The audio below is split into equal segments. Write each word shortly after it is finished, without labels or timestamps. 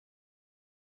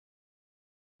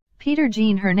Peter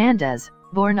Gene Hernandez,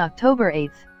 born October 8,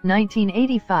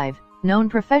 1985, known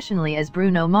professionally as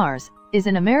Bruno Mars, is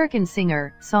an American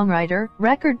singer, songwriter,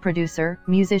 record producer,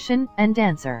 musician, and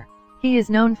dancer. He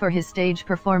is known for his stage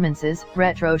performances,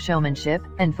 retro showmanship,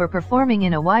 and for performing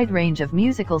in a wide range of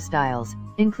musical styles,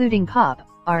 including pop,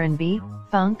 R&B,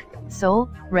 funk, soul,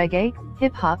 reggae,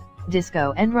 hip-hop,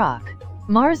 disco, and rock.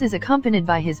 Mars is accompanied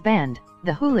by his band,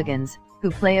 the Hooligans, who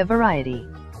play a variety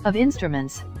of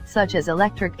instruments, such as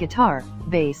electric guitar,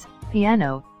 bass,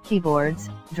 piano, keyboards,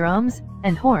 drums,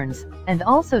 and horns, and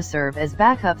also serve as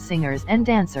backup singers and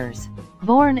dancers.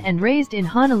 Born and raised in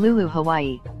Honolulu,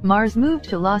 Hawaii, Mars moved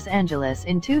to Los Angeles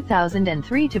in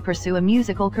 2003 to pursue a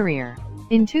musical career.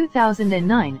 In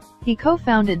 2009, he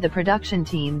co-founded the production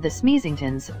team The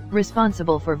Smeezingtons,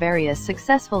 responsible for various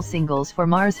successful singles for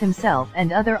Mars himself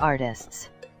and other artists.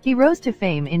 He rose to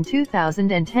fame in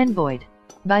 2010 buoyed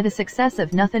by the success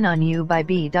of Nothin' on You by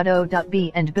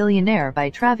B.O.B. and Billionaire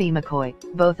by Travie McCoy,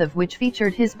 both of which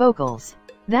featured his vocals.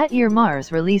 That year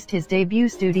Mars released his debut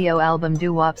studio album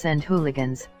Doo-Wops and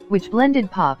Hooligans, which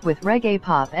blended pop with reggae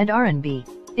pop and R&B.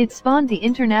 It spawned the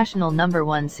international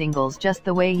 #1 singles Just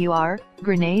the Way You Are,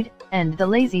 Grenade, and The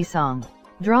Lazy Song,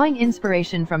 drawing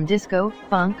inspiration from disco,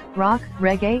 funk, rock,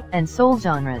 reggae, and soul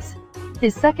genres.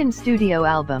 His second studio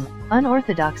album,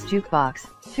 Unorthodox Jukebox,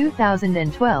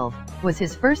 2012, was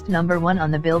his first #1 on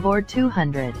the Billboard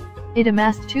 200. It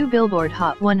amassed 2 Billboard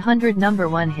Hot 100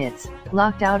 #1 hits,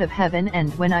 Locked Out of Heaven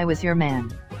and When I Was Your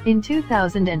Man. In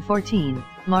 2014,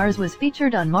 Mars was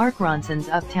featured on Mark Ronson's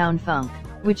Uptown Funk,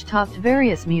 which topped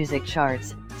various music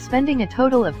charts, spending a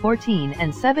total of 14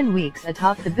 and 7 weeks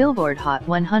atop the Billboard Hot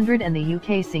 100 and the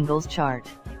UK Singles Chart,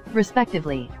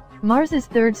 respectively. Mars's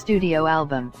third studio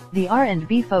album, the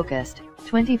R&B-focused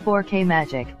 24K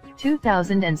Magic,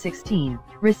 2016,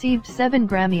 received 7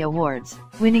 Grammy Awards,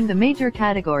 winning the major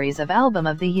categories of Album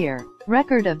of the Year,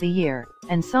 Record of the Year,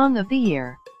 and Song of the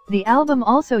Year. The album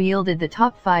also yielded the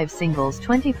top 5 singles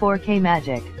 24K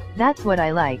Magic, That's What I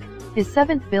Like, his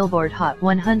 7th Billboard Hot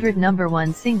 100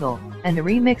 #1 single, and a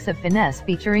remix of Finesse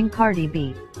featuring Cardi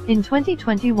B. In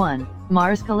 2021,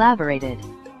 Mars collaborated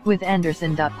with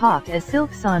Anderson .Paak as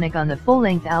Silk Sonic on the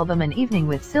full-length album An Evening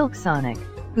with Silk Sonic,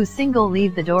 whose single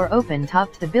Leave the Door Open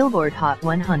topped the Billboard Hot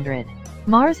 100.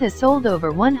 Mars has sold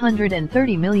over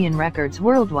 130 million records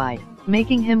worldwide,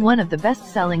 making him one of the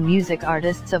best-selling music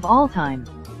artists of all time.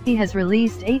 He has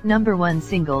released 8 #1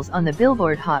 singles on the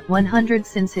Billboard Hot 100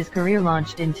 since his career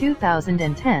launched in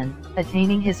 2010,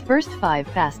 attaining his first 5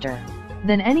 faster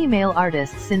than any male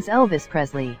artist since Elvis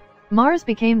Presley. Mars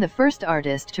became the first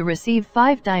artist to receive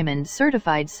 5 Diamond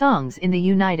certified songs in the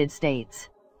United States.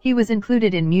 He was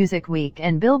included in Music Week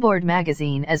and Billboard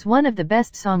magazine as one of the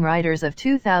best songwriters of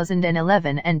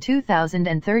 2011 and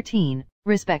 2013,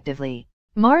 respectively.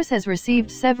 Mars has received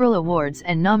several awards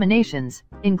and nominations,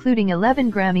 including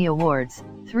 11 Grammy Awards,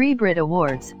 3 Brit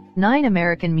Awards, 9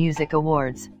 American Music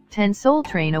Awards, 10 Soul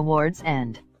Train Awards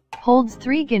and holds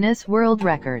 3 Guinness World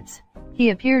Records. He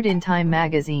appeared in Time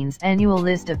magazine's annual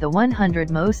list of the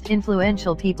 100 most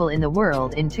influential people in the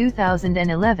world in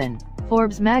 2011,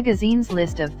 Forbes magazine's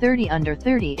list of 30 under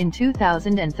 30 in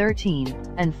 2013,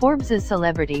 and Forbes's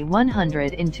Celebrity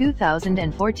 100 in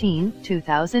 2014,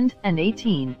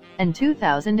 2018, and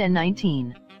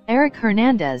 2019. Eric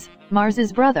Hernandez,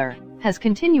 Mars's brother, has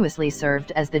continuously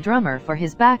served as the drummer for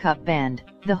his backup band,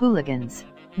 the Hooligans.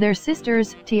 Their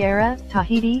sisters, Tiara,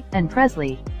 Tahiti, and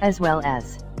Presley, as well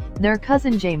as their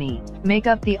cousin Jamie, make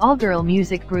up the all-girl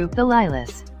music group The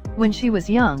Lilas. When she was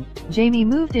young, Jamie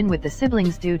moved in with the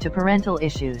siblings due to parental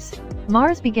issues.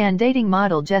 Mars began dating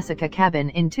model Jessica Cabin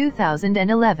in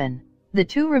 2011. The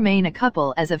two remain a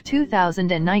couple as of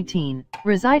 2019,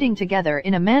 residing together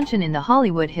in a mansion in the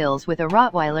Hollywood Hills with a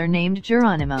Rottweiler named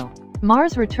Geronimo.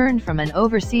 Mars returned from an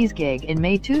overseas gig in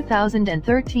May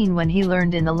 2013 when he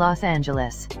learned in the Los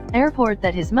Angeles airport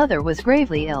that his mother was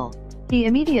gravely ill. He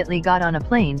immediately got on a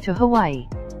plane to Hawaii.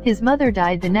 His mother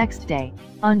died the next day.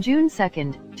 On June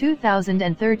 2,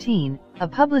 2013, a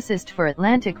publicist for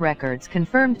Atlantic Records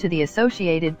confirmed to the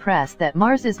Associated Press that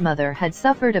Mars's mother had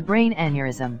suffered a brain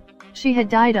aneurysm. She had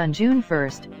died on June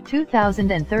 1,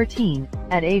 2013,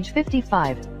 at age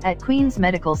 55, at Queens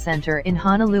Medical Center in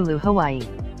Honolulu, Hawaii.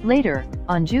 Later,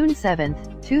 on June 7,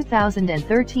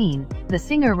 2013, the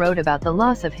singer wrote about the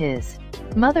loss of his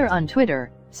mother on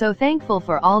Twitter, "So thankful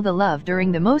for all the love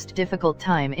during the most difficult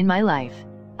time in my life.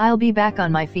 I'll be back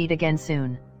on my feet again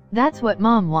soon. That's what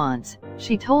Mom wants,"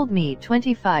 she told me.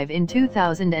 25 In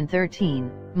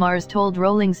 2013, Mars told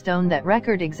Rolling Stone that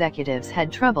record executives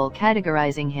had trouble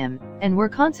categorizing him, and were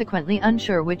consequently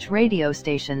unsure which radio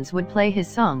stations would play his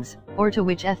songs, or to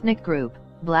which ethnic group,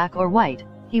 black or white,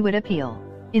 he would appeal.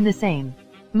 In the same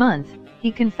month,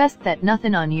 he confessed that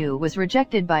Nothing on You was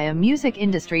rejected by a music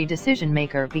industry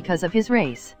decision-maker because of his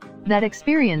race. That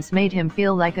experience made him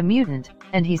feel like a mutant,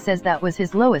 and he says that was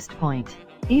his lowest point.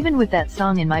 Even with that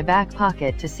song in my back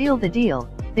pocket to seal the deal,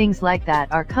 things like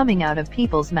that are coming out of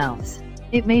people's mouths.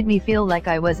 It made me feel like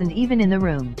I wasn't even in the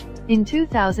room. In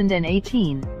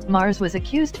 2018, Mars was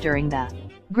accused during the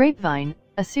Grapevine,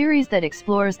 a series that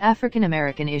explores African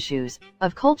American issues,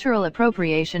 of cultural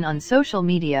appropriation on social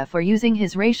media for using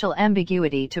his racial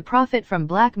ambiguity to profit from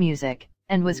black music,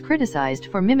 and was criticized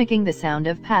for mimicking the sound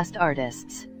of past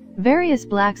artists. Various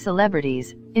black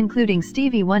celebrities, including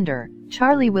Stevie Wonder,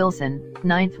 Charlie Wilson,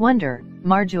 Ninth Wonder,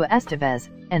 Marjua Estevez,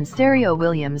 and Stereo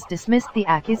Williams dismissed the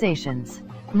accusations.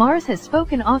 Mars has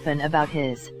spoken often about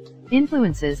his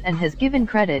influences and has given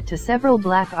credit to several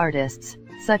black artists,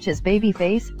 such as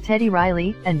Babyface, Teddy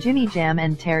Riley, and Jimmy Jam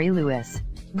and Terry Lewis.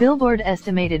 Billboard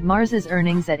estimated Mars's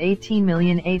earnings at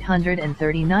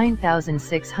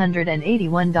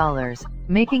 $18,839,681,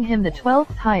 making him the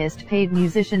 12th highest paid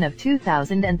musician of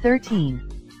 2013.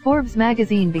 Forbes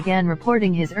magazine began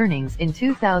reporting his earnings in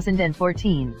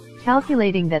 2014,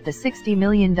 calculating that the $60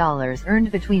 million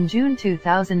earned between June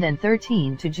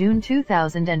 2013 to June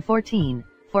 2014,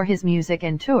 for his music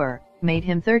and tour, made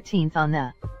him 13th on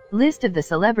the list of the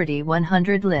Celebrity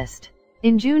 100 list.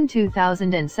 In June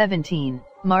 2017,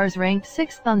 Mars ranked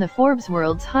 6th on the Forbes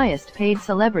World's Highest Paid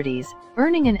Celebrities,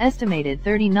 earning an estimated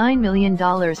 $39 million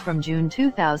from June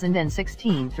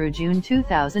 2016 through June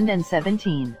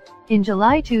 2017. In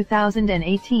July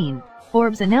 2018,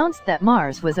 Forbes announced that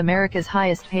Mars was America's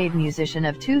highest paid musician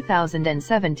of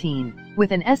 2017,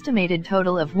 with an estimated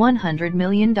total of $100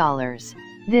 million.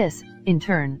 This, in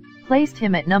turn, placed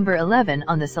him at number 11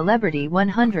 on the Celebrity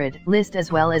 100 list as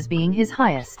well as being his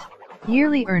highest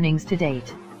yearly earnings to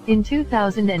date. In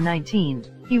 2019,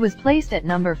 he was placed at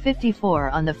number 54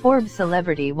 on the Forbes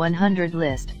Celebrity 100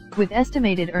 list, with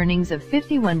estimated earnings of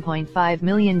 $51.5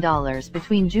 million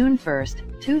between June 1,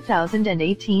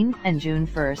 2018 and June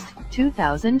 1,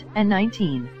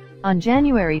 2019. On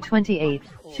January 28,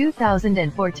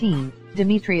 2014,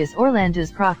 Demetrius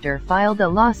Orlandus Proctor filed a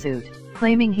lawsuit,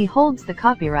 claiming he holds the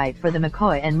copyright for the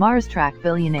McCoy and Mars track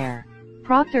Billionaire.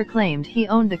 Proctor claimed he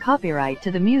owned the copyright to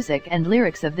the music and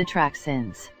lyrics of the track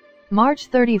since March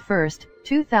 31,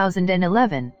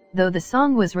 2011, though the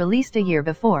song was released a year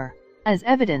before. As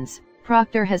evidence,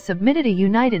 Proctor has submitted a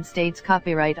United States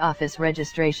Copyright Office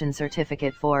registration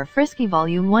certificate for Frisky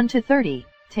Volume 1-30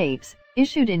 tapes,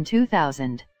 issued in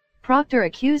 2000. Proctor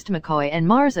accused McCoy and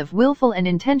Mars of willful and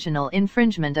intentional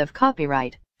infringement of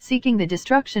copyright, seeking the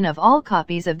destruction of all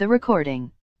copies of the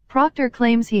recording. Proctor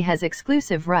claims he has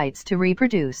exclusive rights to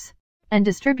reproduce and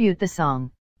distribute the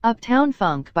song. Uptown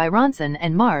Funk by Ronson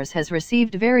and Mars has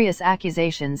received various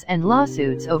accusations and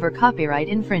lawsuits over copyright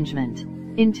infringement.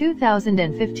 In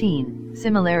 2015,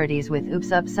 Similarities with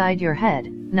Oops Upside Your Head,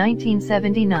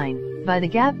 1979, by the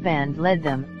Gap Band led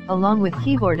them, along with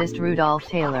keyboardist Rudolph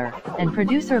Taylor, and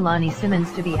producer Lonnie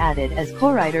Simmons to be added as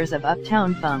co-writers of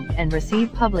Uptown Funk and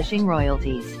receive publishing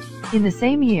royalties. In the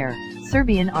same year,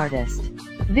 Serbian artist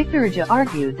Victorija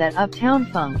argued that Uptown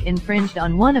Funk infringed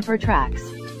on one of her tracks.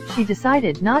 She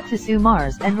decided not to sue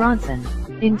Mars and Ronson.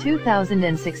 In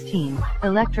 2016,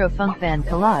 electro-funk band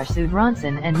Collage sued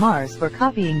Ronson and Mars for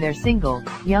copying their single,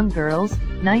 Young Girls,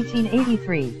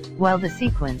 1983, while The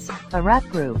Sequence, a rap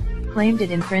group, claimed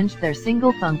it infringed their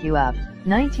single Funk You Up,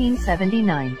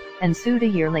 1979, and sued a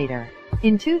year later.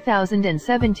 In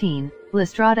 2017, La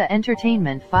Strada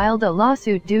Entertainment filed a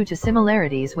lawsuit due to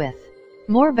similarities with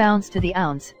More Bounce to the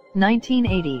Ounce,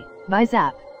 1980, by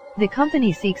Zapp. The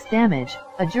company seeks damage,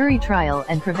 a jury trial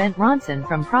and prevent Ronson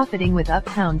from profiting with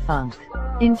Uptown Funk.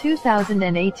 In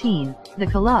 2018, the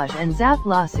Collage and Zapp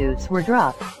lawsuits were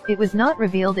dropped. It was not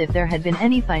revealed if there had been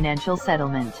any financial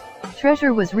settlement.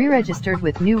 Treasure was re-registered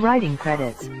with new writing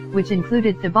credits, which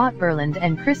included Thibaut Berland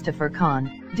and Christopher Kahn,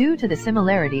 due to the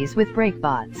similarities with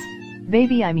Breakbots.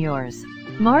 Baby I'm Yours.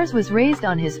 Mars was raised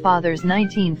on his father's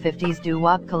 1950s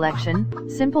doo-wop collection,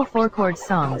 simple four-chord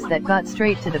songs that got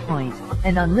straight to the point,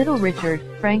 and on Little Richard,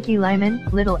 Frankie Lyman,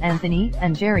 Little Anthony,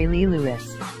 and Jerry Lee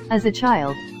Lewis. As a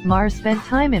child, Mars spent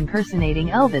time impersonating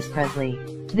Elvis Presley.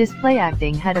 This play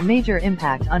acting had a major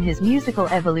impact on his musical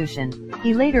evolution.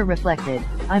 He later reflected,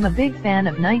 "I'm a big fan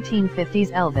of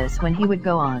 1950s Elvis when he would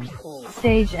go on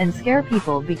stage and scare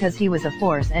people because he was a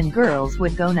force and girls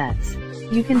would go nuts."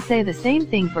 You can say the same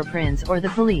thing for Prince or the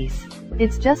Police.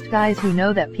 It's just guys who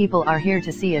know that people are here to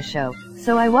see a show,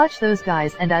 so I watch those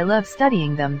guys and I love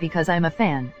studying them because I'm a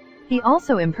fan. He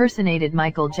also impersonated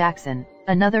Michael Jackson,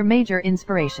 another major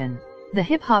inspiration. The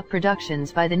hip-hop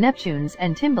productions by the Neptunes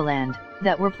and Timbaland,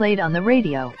 that were played on the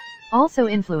radio, also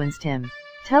influenced him.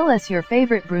 Tell us your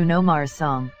favorite Bruno Mars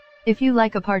song. If you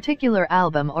like a particular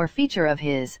album or feature of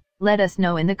his, let us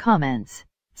know in the comments.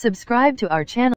 Subscribe to our channel.